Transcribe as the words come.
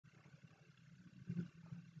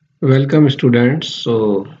Welcome students.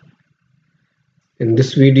 So in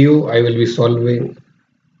this video I will be solving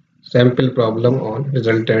sample problem on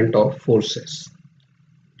resultant of forces.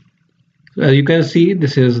 As you can see,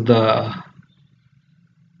 this is the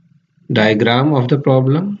diagram of the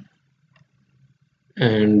problem,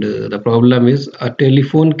 and the problem is a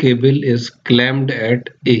telephone cable is clamped at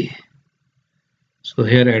A. So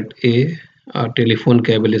here at a telephone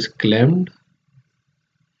cable is clamped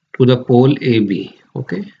to the pole AB.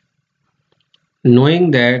 Okay. Knowing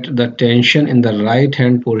that the tension in the right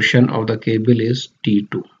hand portion of the cable is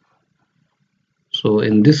T2. So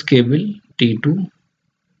in this cable T2,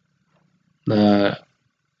 the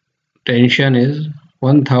tension is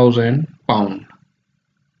 1000 pound.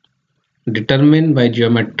 Determine by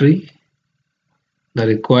geometry the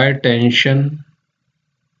required tension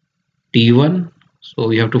T1. So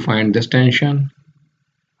we have to find this tension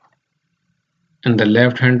in the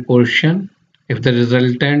left hand portion if the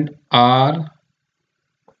resultant R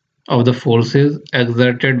of the forces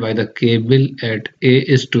exerted by the cable at A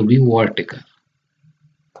is to be vertical.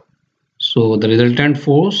 So the resultant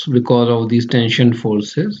force because of these tension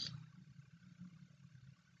forces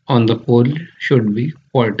on the pole should be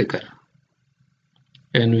vertical,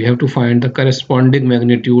 and we have to find the corresponding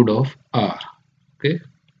magnitude of R. Okay,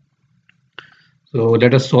 so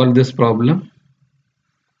let us solve this problem.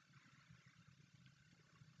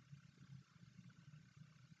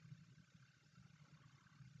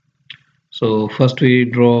 So first we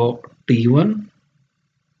draw T1.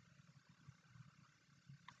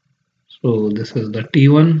 So this is the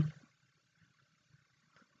T1,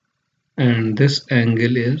 and this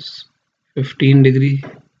angle is 15 degree.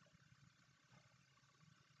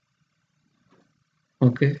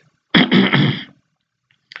 Okay,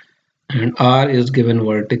 and R is given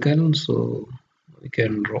vertical, so we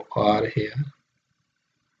can draw R here.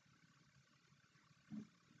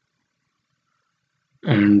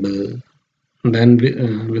 And then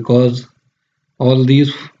because all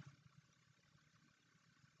these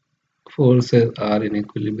forces are in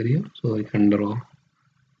equilibrium, so we can draw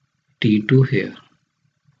T2 here.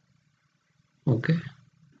 Okay,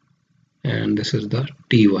 and this is the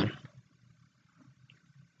T1.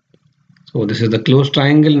 So this is the closed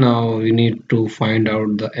triangle. Now we need to find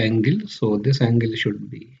out the angle. So this angle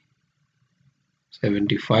should be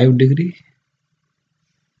 75 degree,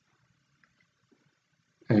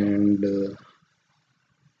 and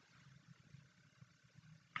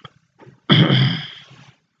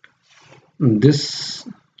this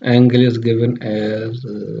angle is given as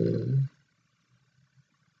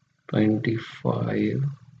 25.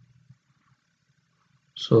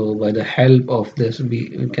 So by the help of this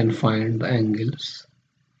we can find the angles.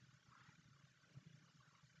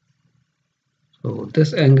 So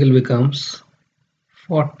this angle becomes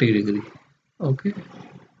 40 degree. Okay,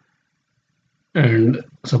 and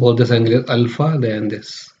suppose this angle is alpha, then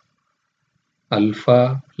this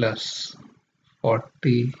alpha plus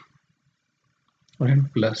 40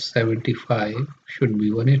 and plus 75 should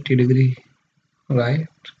be 180 degree, right?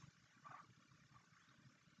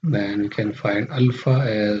 Then we can find alpha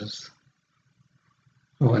as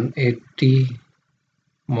 180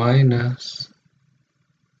 minus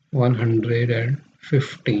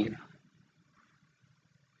 115.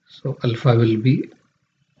 So alpha will be,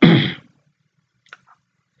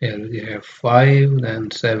 here we have 5,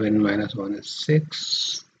 then 7 minus 1 is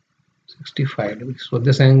 6, 65 degrees. So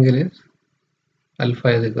this angle is alpha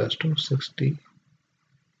is equals to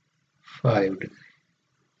 65 degrees.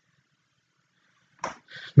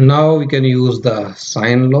 Now we can use the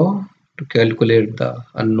sine law to calculate the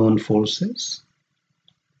unknown forces.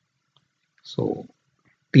 So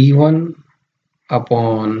T1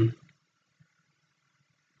 upon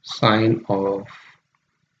sine of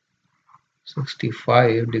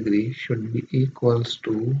 65 degree should be equals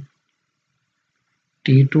to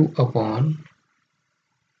T2 upon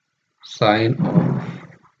sine of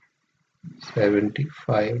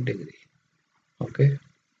 75 degree. Okay,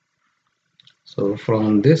 so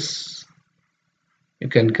from this you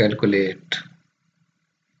can calculate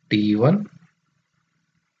T1,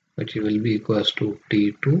 which will be equals to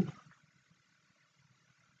T2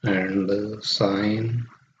 and sine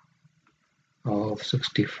of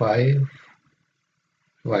 65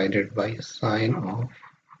 divided by sine of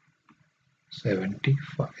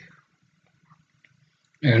 75,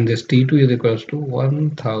 and this T2 is equals to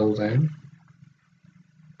 1000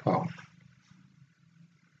 pound.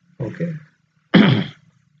 Okay,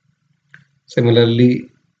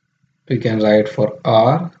 similarly we can write for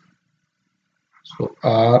R. So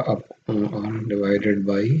R upon divided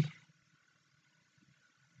by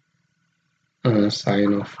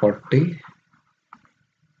sine of 40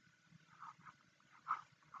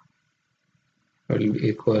 will be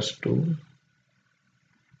equals to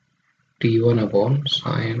T1 upon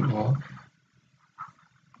sine of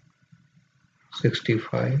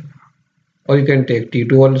 65, or you can take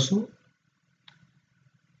T2 also.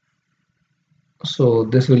 So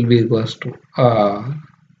this will be equals to R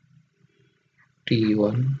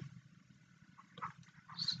T1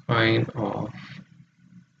 sine of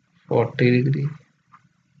 40 degree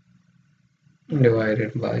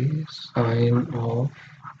divided by sine of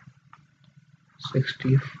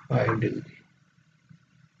 65 degree.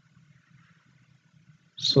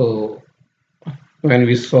 So when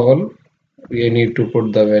we solve, we need to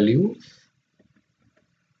put the value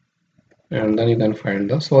and then you can find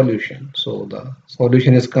the solution. So the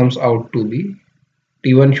solution is comes out to be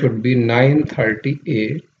T1 should be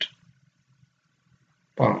 938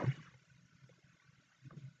 pound.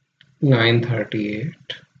 938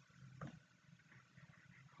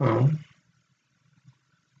 pound,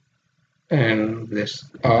 and this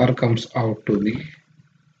R comes out to be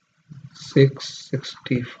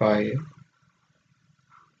 665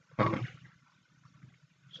 pound.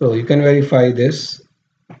 So you can verify this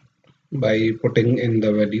by putting in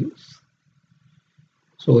the values.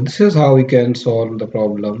 So this is how we can solve the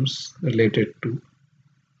problems related to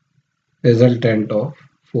resultant of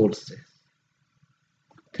forces.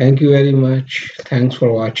 Thank you very much. Thanks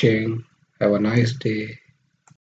for watching. Have a nice day.